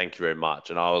 Like, thank you very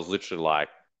much." And I was literally like,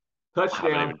 "I haven't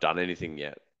Touchdown. even done anything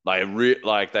yet."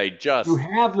 Like they You just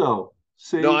have though. no,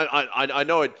 See? I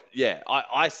know it. Yeah,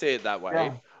 I see it that way,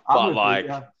 Yeah, I'm but with you. like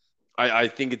Yeah. I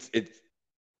think it's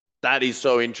that is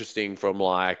so interesting from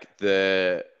like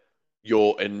the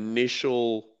your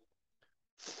initial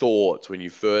thoughts when you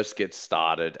first get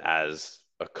started as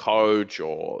a coach,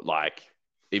 or like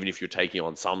even if you're taking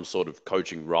on some sort of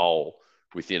coaching role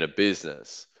within a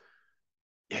business.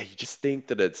 Yeah, you just think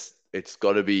that it's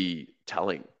got to be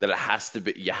telling, that it has to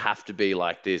be, you have to be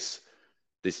like this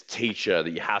teacher,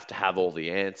 that you have to have all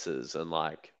the answers, and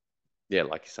like, yeah,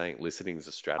 like you're saying, listening is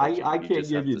a strategy. I You can't just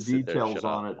give have you to sit there and details shut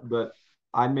up. on it, but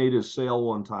I made a sale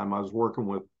one time. I was working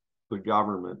with the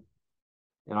government,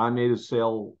 and I made a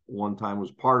sale one time,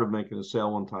 was part of making a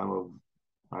sale one time of,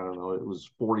 I don't know, it was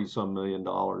 40 some $1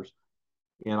 million.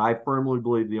 And I firmly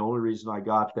believe the only reason I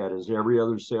got that is every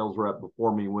other sales rep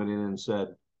before me went in and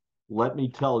said, let me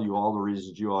tell you all the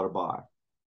reasons you ought to buy.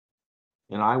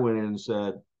 And I went in and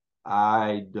said,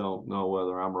 I don't know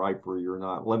whether I'm right for you or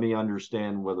not. Let me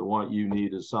understand whether what you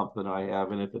need is something I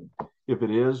have. And if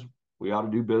it is, we ought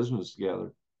to do business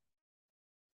together.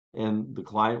 And the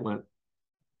client went,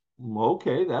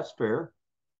 okay, that's fair.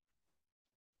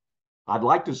 I'd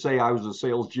like to say I was a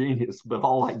sales genius, but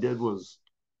all I did was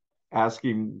ask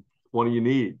him, what do you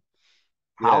need?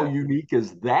 How Yeah, unique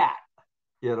is that?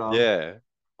 You know? yeah.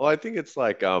 Well, I think it's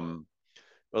like I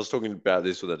was talking about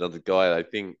this with another guy. I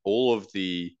think all of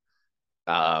the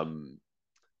um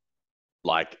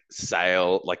like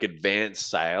advanced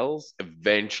sales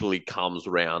eventually comes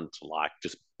around to like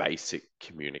just basic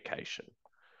communication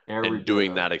Every and bit doing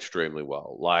of that extremely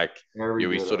well. Like, every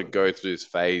we bit sort of of it. go through this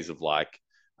phase of like,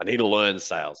 I need to learn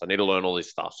sales. I need to learn all this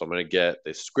stuff. So I'm going to get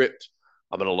this script.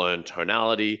 I'm going to learn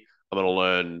tonality. I'm going to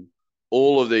learn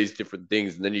all of these different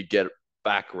things. And then you get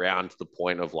back around to the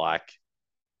point of like,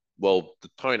 well, the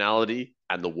tonality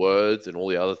and the words and all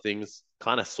the other things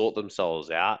kind of sort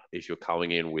themselves out if you're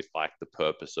coming in with like the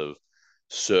purpose of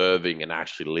serving and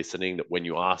actually listening. That when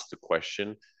you ask the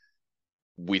question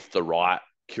with the right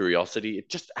curiosity, it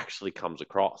just actually comes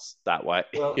across that way.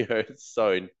 Well, It's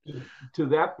so to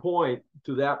that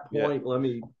yeah,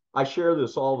 point, I share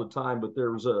this all the time, but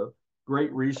there was a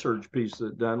great research piece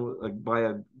that done by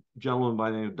a gentleman by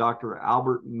the name of Dr.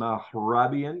 Albert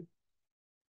Mahrabian.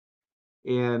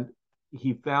 And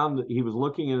he found that he was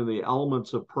looking into the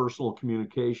elements of personal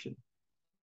communication.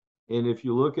 And if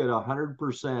you look at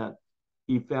 100%,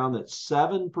 he found that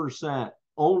 7%,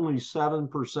 only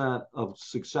 7% of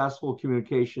successful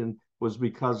communication was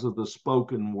because of the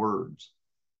spoken words.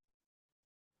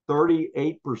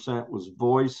 38% was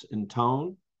voice and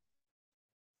tone,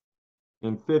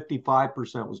 and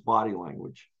 55% was body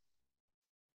language.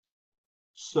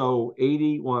 So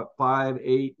 80, what, 5,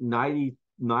 8, 90,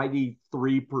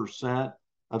 93%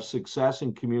 of success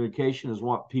in communication is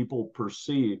what people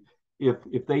perceive.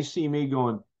 If they see me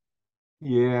going,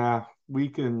 yeah, we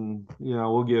can,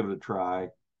 we'll give it a try.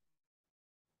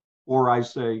 Or I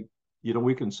say,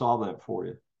 we can solve that for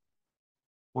you.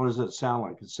 What does that sound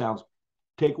like? It sounds,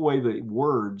 take away the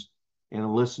words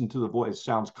and listen to the voice. It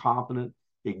sounds confident.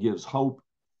 It gives hope.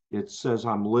 It says,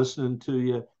 I'm listening to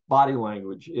you. Body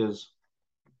language is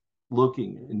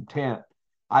looking, intent.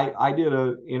 I did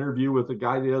an interview with a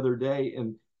guy the other day,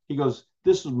 and he goes,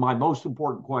 this is my most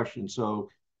important question. So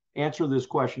answer this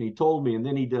question. He told me, and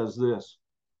then he does this.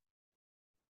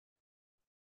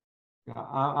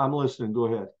 I'm listening.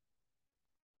 Go ahead.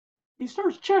 He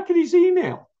starts checking his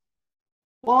email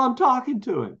while I'm talking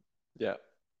to him. yeah,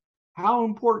 How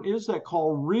important is that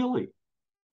call really?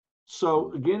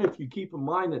 So again, if you keep in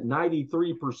mind that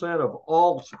 93% of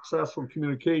all successful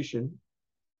communication,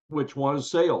 which one is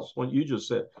sales, what you just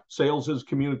said, sales is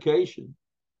communication.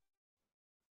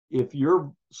 If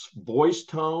your voice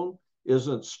tone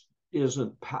isn't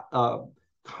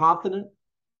confident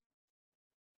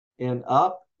and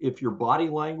up, if your body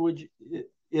language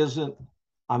isn't,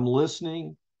 I'm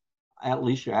listening, at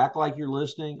least you act like you're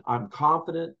listening, I'm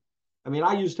confident. I mean,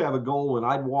 I used to have a goal when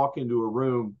I'd walk into a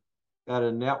room at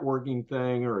a networking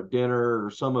thing or a dinner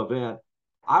or some event.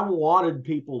 I wanted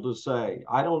people to say,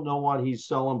 I don't know what he's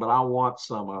selling, but I want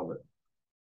some of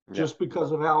it. Yeah. just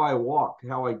because of how I walked,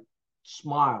 how I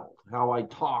smiled, how I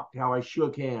talked, how I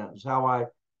shook hands, how I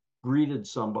greeted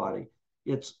somebody.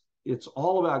 It's it's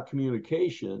all about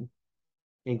communication,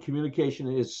 and communication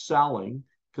is selling,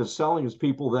 because selling is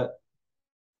people that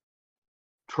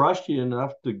trust you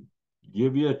enough to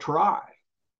give you a try.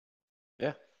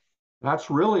 Yeah. That's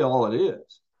really all it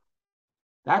is.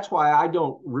 That's why I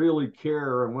don't really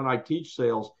care. And when I teach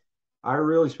sales, I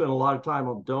really spend a lot of time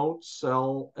on don't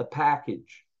sell a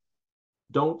package,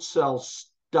 don't sell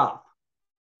stuff.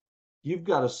 You've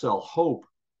got to sell hope.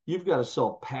 You've got to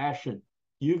sell passion.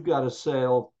 You've got to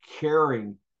sell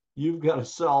caring. You've got to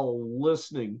sell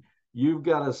listening. You've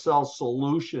got to sell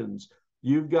solutions.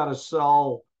 You've got to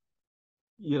sell,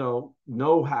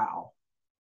 know how.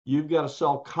 You've got to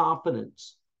sell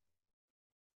confidence.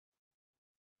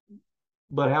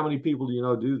 But how many people do you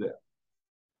know do that?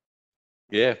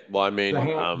 Yeah. Well, I mean,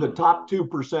 The top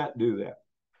 2% do that.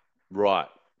 right.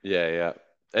 Yeah, yeah.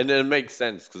 And then it makes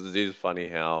sense because it is funny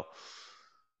how,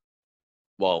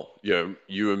 well, you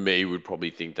and me would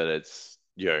probably think that it's,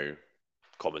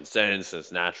 common sense,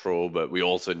 it's natural, but we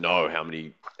also know how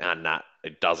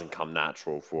it doesn't come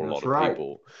natural for a lot That's of right.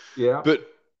 people. Yeah. But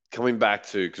coming back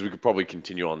to, because we could probably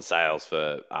continue on sales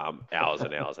for hours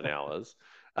and hours and hours.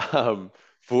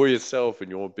 For yourself and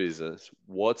your business,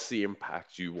 what's the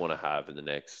impact you want to have in the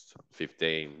next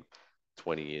 15,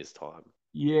 20 years time?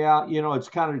 Yeah, it's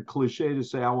kind of cliche to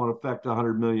say I want to affect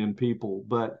 100 million people,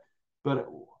 but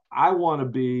I want to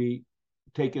be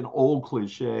take an old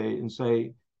cliche and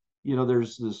say,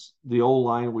 there's the old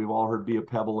line we've all heard, be a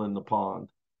pebble in the pond.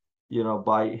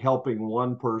 By helping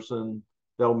one person,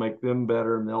 that'll make them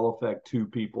better and they'll affect two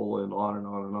people, and on and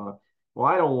on and on. Well,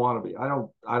 I don't want to be. I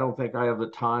don't think I have the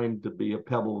time to be a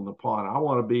pebble in the pond. I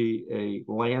want to be a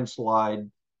landslide.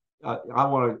 I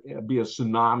want to be a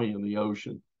tsunami in the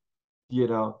ocean. you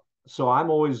know so I'm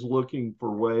always looking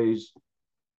for ways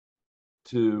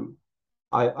to.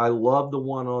 I love the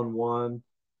one-on-one,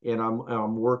 and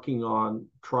I'm working on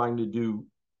trying to do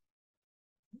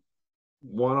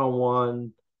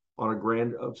one-on-one on a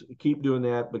grand, keep doing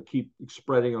that, but keep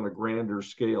spreading on a grander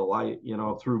scale.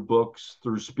 Through books,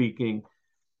 through speaking,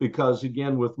 because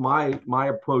again, with my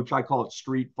approach, I call it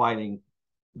street fighting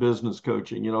business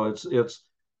coaching. It's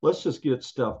let's just get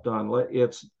stuff done.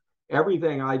 It's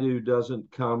everything I do doesn't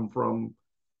come from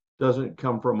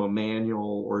a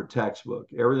manual or a textbook.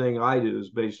 Everything I do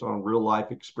is based on real life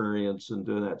experience and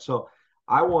doing that. So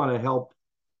I want to help,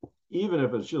 even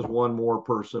if it's just one more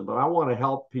person, but I want to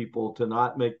help people to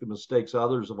not make the mistakes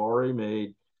others have already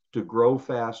made, to grow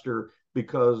faster.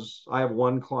 Because I have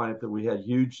one client that we had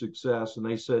huge success, and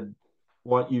they said,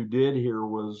 what you did here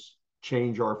was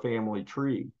change our family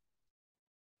tree.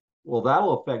 Well,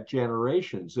 that'll affect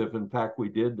generations if in fact we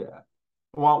did that.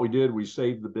 What we did, we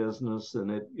saved the business,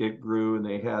 and it grew, and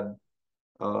they had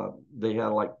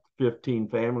like 15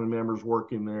 family members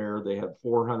working there. They had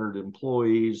 400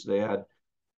 employees. They had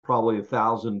probably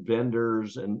 1,000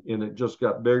 vendors, and it just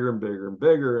got bigger and bigger and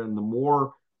bigger. And the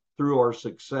more, through our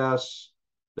success,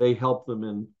 they helped them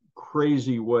in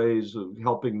crazy ways of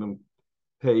helping them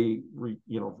pay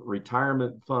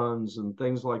retirement funds and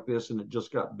things like this, and it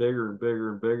just got bigger and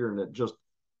bigger and bigger. And it just,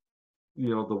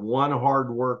 the one hard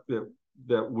work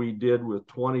that we did with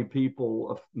 20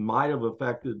 people might have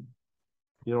affected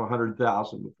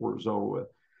 100,000 before it was over with.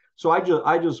 So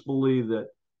I just believe that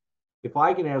if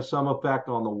I can have some effect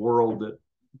on the world, that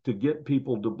to get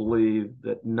people to believe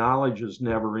that knowledge is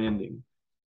never ending,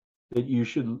 that you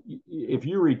should, if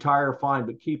you retire, fine,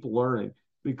 but keep learning.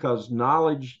 Because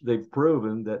knowledge, they've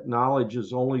proven that knowledge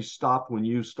is only stopped when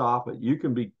you stop it. You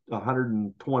can be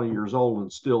 120 years old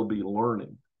and still be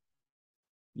learning.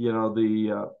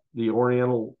 The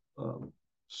Oriental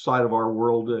side of our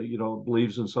world,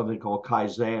 believes in something called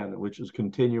Kaizen, which is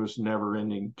continuous,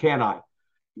 never-ending.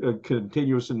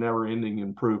 Continuous and never-ending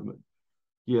improvement.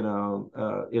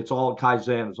 It's all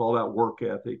Kaizen. It's all about work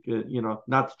ethic. Not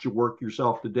that you work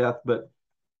yourself to death, but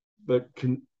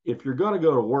if you're going to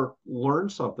go to work, learn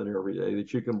something every day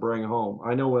that you can bring home.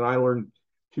 I know when I learned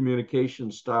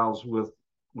communication styles with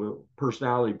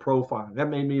personality profiling, that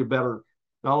made me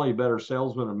not only a better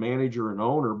salesman and manager and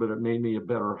owner, but it made me a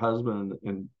better husband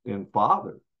and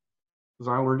father, because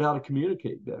I learned how to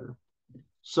communicate better.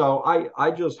 So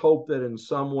I just hope that in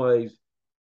some ways,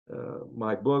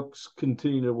 my books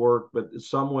continue to work, but in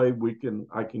some way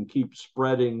I can keep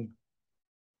spreading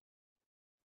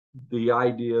the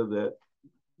idea that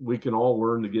we can all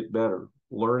learn to get better.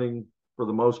 Learning, for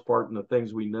the most part, and the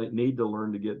things we need to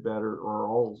learn to get better are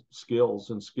all skills,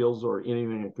 and skills are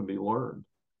anything that can be learned.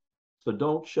 So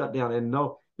don't shut down. And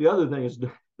no, the other thing is,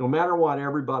 no matter what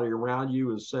everybody around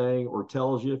you is saying or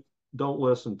tells you, don't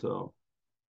listen to them.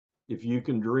 If you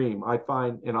can dream, I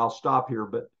find, and I'll stop here,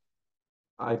 but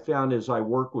I found as I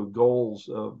work with goals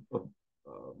of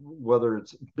whether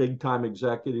it's big time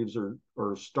executives or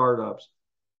startups,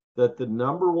 that the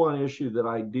number one issue that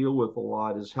I deal with a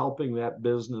lot is helping that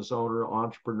business owner,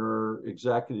 entrepreneur,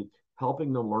 executive,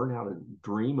 helping them learn how to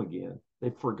dream again.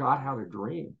 They forgot how to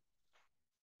dream.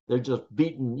 They're just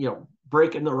beating,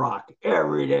 breaking the rock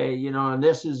every day, and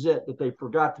this is it. But they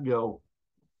forgot to go,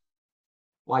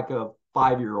 like a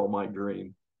 5-year-old might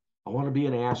dream. I want to be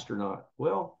an astronaut.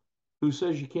 Well, who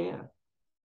says you can't?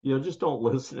 Just don't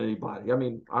listen to anybody. I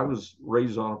mean, I was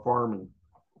raised on a farm and,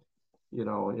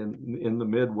 in the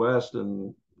Midwest,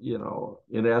 and,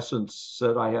 in essence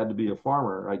said I had to be a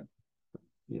farmer. I,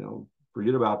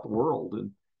 forget about the world.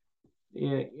 And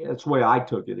that's the way I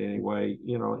took it anyway,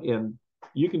 and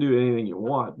you can do anything you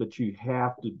want, but you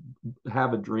have to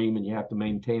have a dream and you have to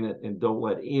maintain it, and don't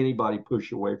let anybody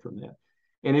push you away from that.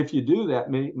 And if you do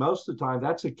that, most of the time,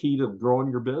 that's a key to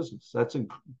growing your business. That's a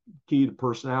key to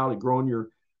personality, growing your,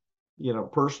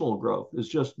 personal growth, is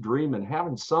just dreaming,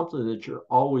 having something that you're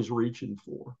always reaching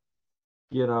for,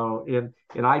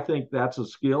 and I think that's a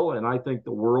skill, and I think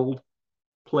the world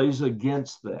plays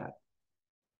against that.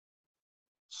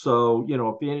 So,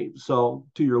 so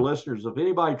to your listeners, if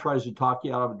anybody tries to talk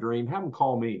you out of a dream, have them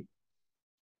call me.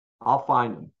 I'll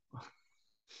find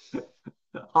them.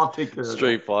 I'll take care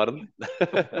Street of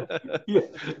that.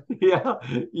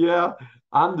 Yeah.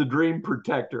 I'm the dream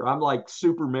protector. I'm like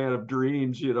Superman of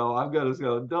dreams. I'm gonna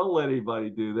go. Don't let anybody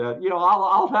do that.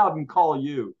 I'll have them call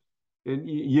you, and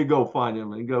you go find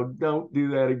them and go. Don't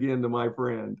do that again to my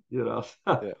friend. Yeah.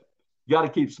 You got to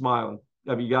keep smiling.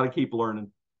 I mean, you got to keep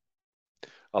learning.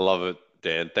 I love it,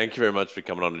 Dan. Thank you very much for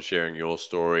coming on and sharing your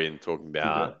story and talking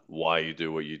about why you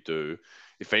do what you do.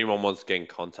 If anyone wants to get in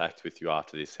contact with you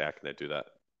after this, how can they do that?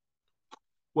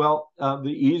 Well, the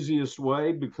easiest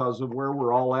way, because of where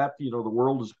we're all at, the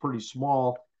world is pretty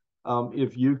small.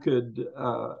 If you could,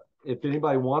 if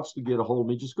anybody wants to get a hold of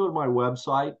me, just go to my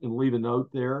website and leave a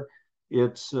note there.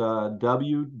 It's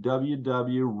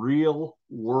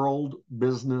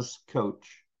www.realworldbusinesscoach,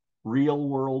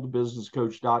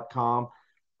 realworldbusinesscoach.com.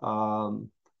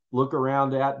 Look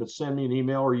around that, but send me an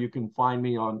email, or you can find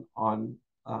me on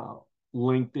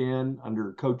LinkedIn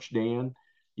under Coach Dan,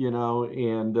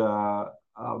 and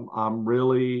I'm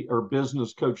really, or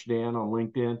Business Coach Dan on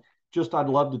LinkedIn. Just, I'd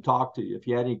love to talk to you if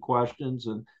you had any questions.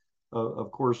 And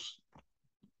of course,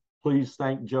 please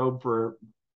thank Job for,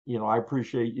 I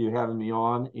appreciate you having me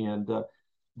on. And,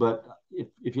 but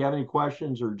if you have any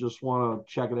questions or just want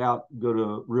to check it out, go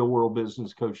to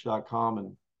realworldbusinesscoach.com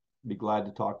and be glad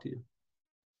to talk to you.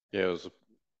 Yeah, it was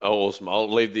awesome.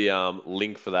 I'll leave the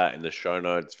link for that in the show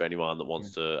notes for anyone that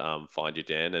wants to find you,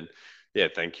 Dan. And yeah,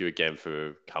 thank you again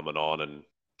for coming on and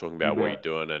talking about what you're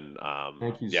doing. And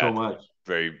thank you so much.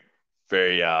 Very,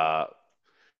 very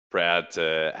proud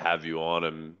to have you on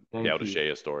and be able to share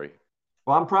your story.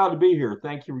 Well, I'm proud to be here.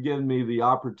 Thank you for giving me the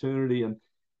opportunity. And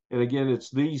again,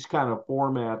 it's these kind of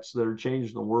formats that are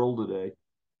changing the world today.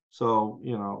 So,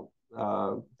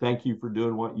 thank you for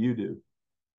doing what you do.